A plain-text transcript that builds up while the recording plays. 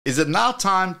Is it now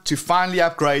time to finally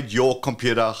upgrade your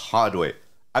computer hardware?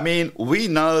 I mean, we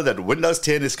know that Windows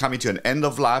 10 is coming to an end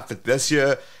of life this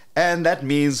year, and that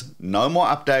means no more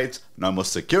updates, no more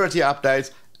security updates,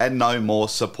 and no more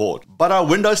support. But our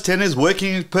Windows 10 is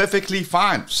working perfectly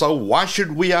fine, so why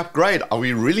should we upgrade? Are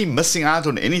we really missing out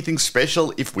on anything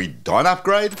special if we don't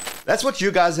upgrade? That's what you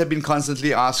guys have been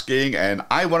constantly asking, and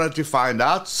I wanted to find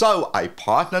out, so I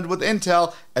partnered with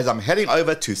Intel as I'm heading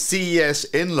over to CES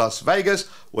in Las Vegas,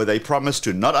 where they promised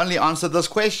to not only answer this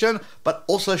question, but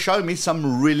also show me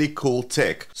some really cool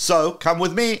tech. So come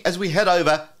with me as we head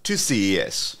over to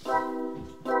CES.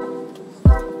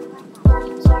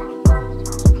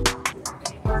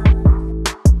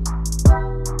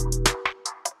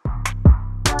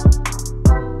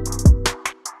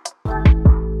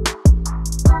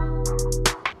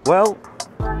 Well,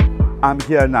 I'm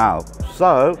here now.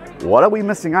 So, what are we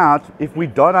missing out if we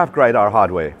don't upgrade our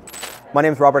hardware? My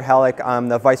name is Robert Halleck. I'm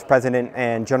the Vice President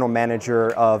and General Manager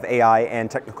of AI and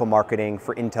Technical Marketing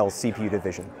for Intel's CPU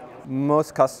division.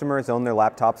 Most customers own their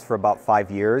laptops for about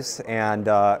 5 years, and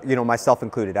myself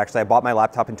included. Actually, I bought my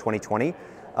laptop in 2020,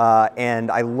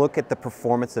 and I look at the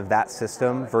performance of that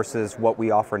system versus what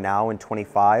we offer now in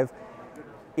 25.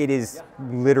 It is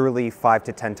literally 5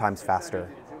 to 10 times faster.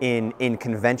 In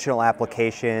conventional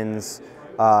applications,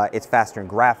 it's faster in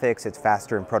graphics, it's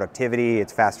faster in productivity,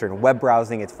 it's faster in web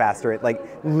browsing, it's faster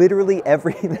at literally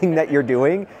everything that you're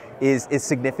doing is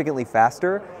significantly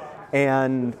faster.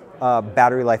 And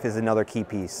battery life is another key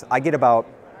piece. I get about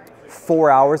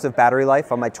 4 hours of battery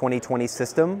life on my 2020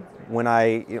 system when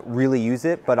I really use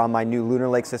it, but on my new Lunar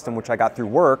Lake system, which I got through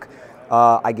work,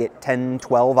 I get 10,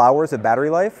 12 hours of battery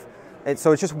life. And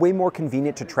so it's just way more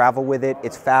convenient to travel with it.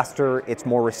 It's faster, it's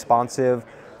more responsive.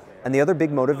 And the other big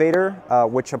motivator,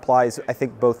 which applies, I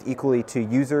think, both equally to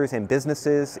users and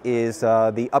businesses, is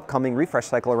the upcoming refresh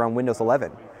cycle around Windows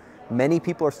 11. Many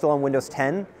people are still on Windows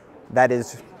 10. That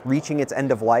is reaching its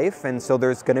end of life, and so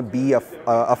there's going to be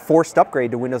a forced upgrade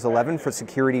to Windows 11 for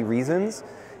security reasons.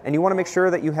 And you want to make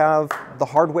sure that you have the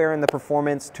hardware and the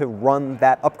performance to run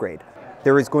that upgrade.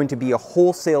 There is going to be a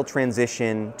wholesale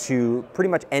transition to pretty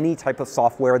much any type of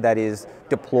software that is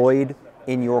deployed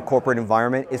in your corporate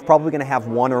environment is probably going to have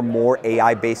one or more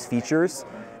AI-based features,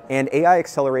 and AI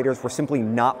accelerators were simply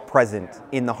not present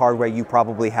in the hardware you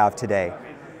probably have today.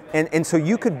 And so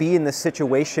you could be in this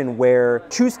situation where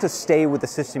choose to stay with the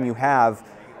system you have.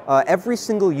 Every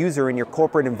single user in your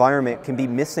corporate environment can be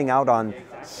missing out on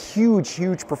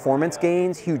huge performance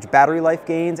gains, huge battery life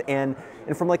gains, and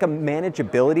from a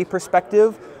manageability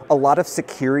perspective, a lot of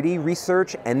security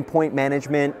research, endpoint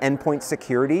management, endpoint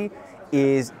security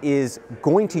is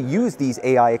going to use these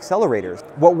AI accelerators.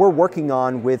 What we're working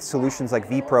on with solutions like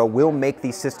vPro will make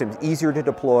these systems easier to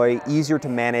deploy, easier to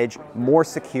manage, more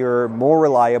secure, more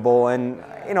reliable, and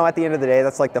at the end of the day,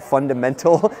 that's the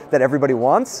fundamental that everybody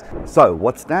wants. So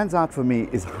what stands out for me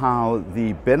is how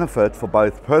the benefit for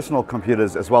both personal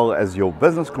computers as well as your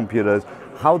business computers,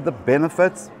 how the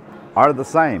benefits are the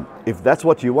same. If that's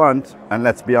what you want, and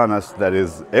let's be honest, that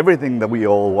is everything that we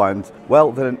all want,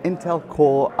 well, then an Intel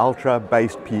Core Ultra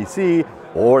based PC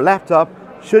or laptop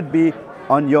should be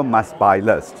on your must-buy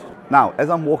list. Now, as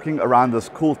I'm walking around this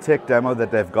cool tech demo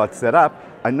that they've got set up,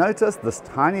 I noticed this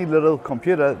tiny little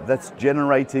computer that's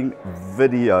generating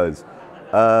videos.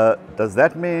 Does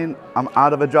that mean I'm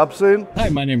out of a job soon? Hi,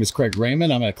 my name is Craig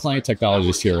Raymond. I'm a client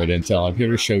technologist here at Intel. I'm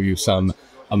here to show you some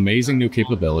amazing new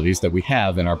capabilities that we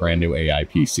have in our brand new AI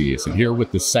PCs. And here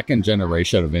with the second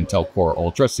generation of Intel Core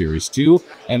Ultra Series 2,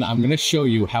 and I'm going to show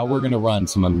you how we're going to run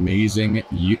some amazing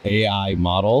AI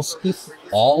models,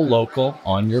 all local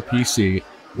on your PC,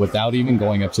 without even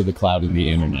going up to the cloud and the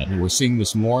internet. And we're seeing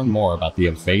this more and more about the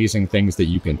amazing things that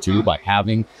you can do by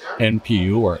having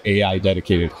NPU or AI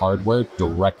dedicated hardware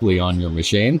directly on your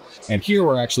machine. And here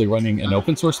we're actually running an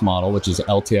open source model, which is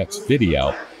LTX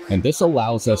Video. And this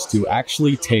allows us to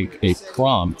actually take a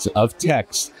prompt of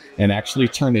text and actually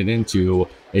turn it into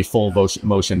a full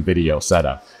motion video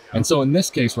setup. And so in this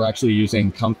case, we're actually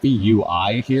using Comfy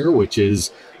UI here, which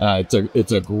is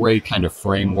it's a great kind of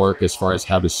framework as far as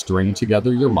how to string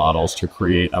together your models to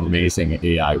create amazing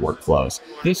AI workflows.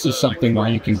 This is something where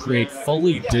you can create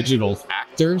fully digital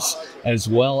actors as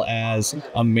well as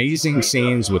amazing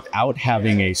scenes without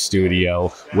having a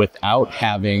studio, without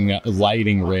having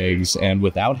lighting rigs, and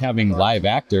without having live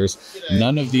actors.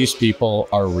 None of these people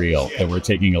are real that we're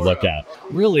taking a look at.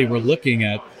 Really, we're looking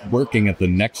at working at the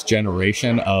next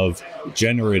generation of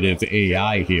generative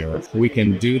AI here. We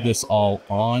can do this all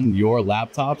on your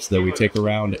laptops that we take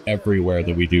around everywhere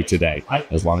that we do today,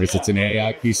 as long as it's an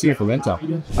AI PC from Intel.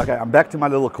 Okay, I'm back to my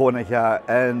little corner here,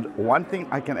 and one thing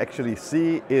I can actually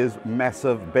see is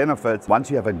massive benefits. Once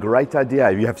you have a great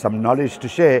idea, you have some knowledge to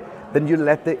share, then you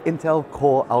let the Intel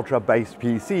Core Ultra-based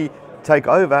PC take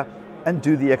over and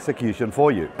do the execution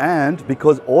for you. And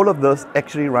because all of this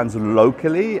actually runs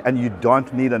locally and you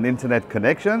don't need an internet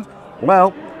connection,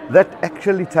 well, that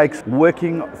actually takes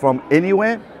working from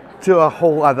anywhere to a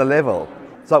whole other level.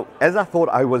 So as I thought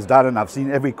I was done and I've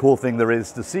seen every cool thing there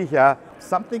is to see here,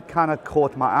 something kind of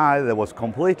caught my eye that was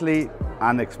completely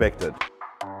unexpected.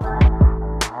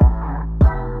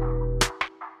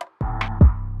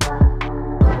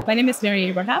 My name is Mary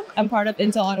Abraham. I'm part of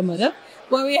Intel Automotive.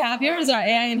 What we have here is our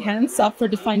AI-enhanced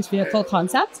software-defined vehicle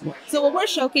concept. So what we're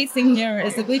showcasing here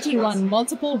is the ability to run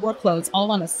multiple workloads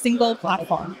all on a single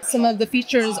platform. Some of the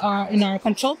features are in our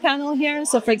control panel here.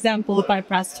 So for example, if I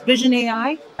press Vision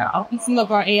AI, some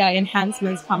of our AI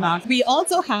enhancements come out. We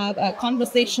also have a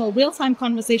real-time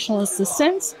conversational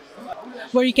assistant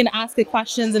where you can ask it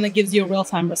questions and it gives you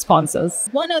real-time responses.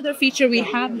 One other feature we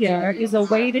have here is a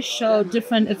way to show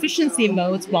different efficiency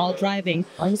modes while driving.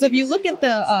 So if you look at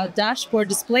the dashboard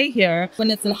display here,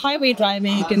 when it's in highway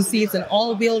driving, you can see it's an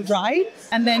all-wheel drive.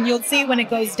 And then you'll see when it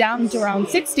goes down to around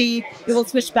 60, it will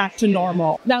switch back to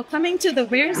normal. Now coming to the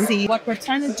rear seat, what we're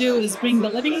trying to do is bring the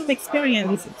living room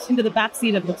experience into the back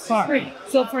seat of the car.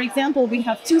 So for example, we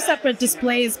have 2 separate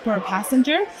displays per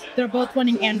passenger. They're both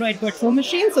running Android virtual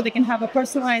machines, so they can have a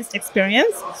personalized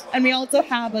experience. And we also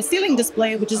have a ceiling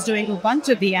display, which is doing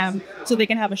Ubuntu VM, so they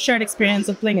can have a shared experience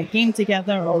of playing a game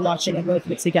together or watching a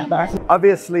movie together.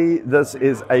 Obviously, this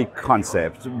is a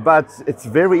concept, but it's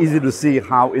very easy to see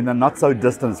how in the not so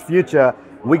distant future,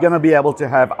 we're going to be able to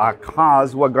have our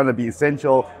cars who are going to be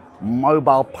essential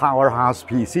mobile powerhouse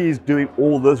PCs doing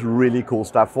all this really cool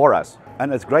stuff for us.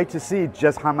 And it's great to see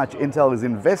just how much Intel is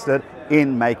invested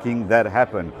in making that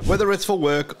happen. Whether it's for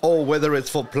work or whether it's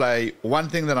for play, one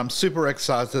thing that I'm super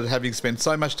excited, having spent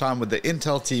so much time with the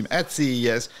Intel team at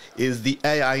CES, is the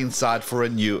AI Inside for a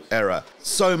new era.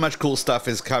 So much cool stuff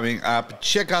is coming up.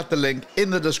 Check out the link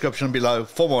in the description below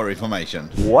for more information.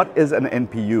 What is an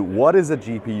NPU? What is a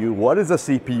GPU? What is a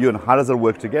CPU? And how does it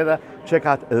work together? Check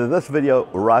out this video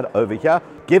right over here.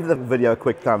 Give the video a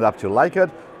quick thumbs up to like it.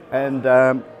 And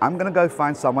I'm going to go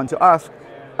find someone to ask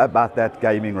about that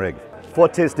gaming rig. For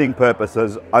testing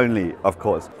purposes only, of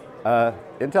course.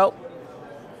 Intel?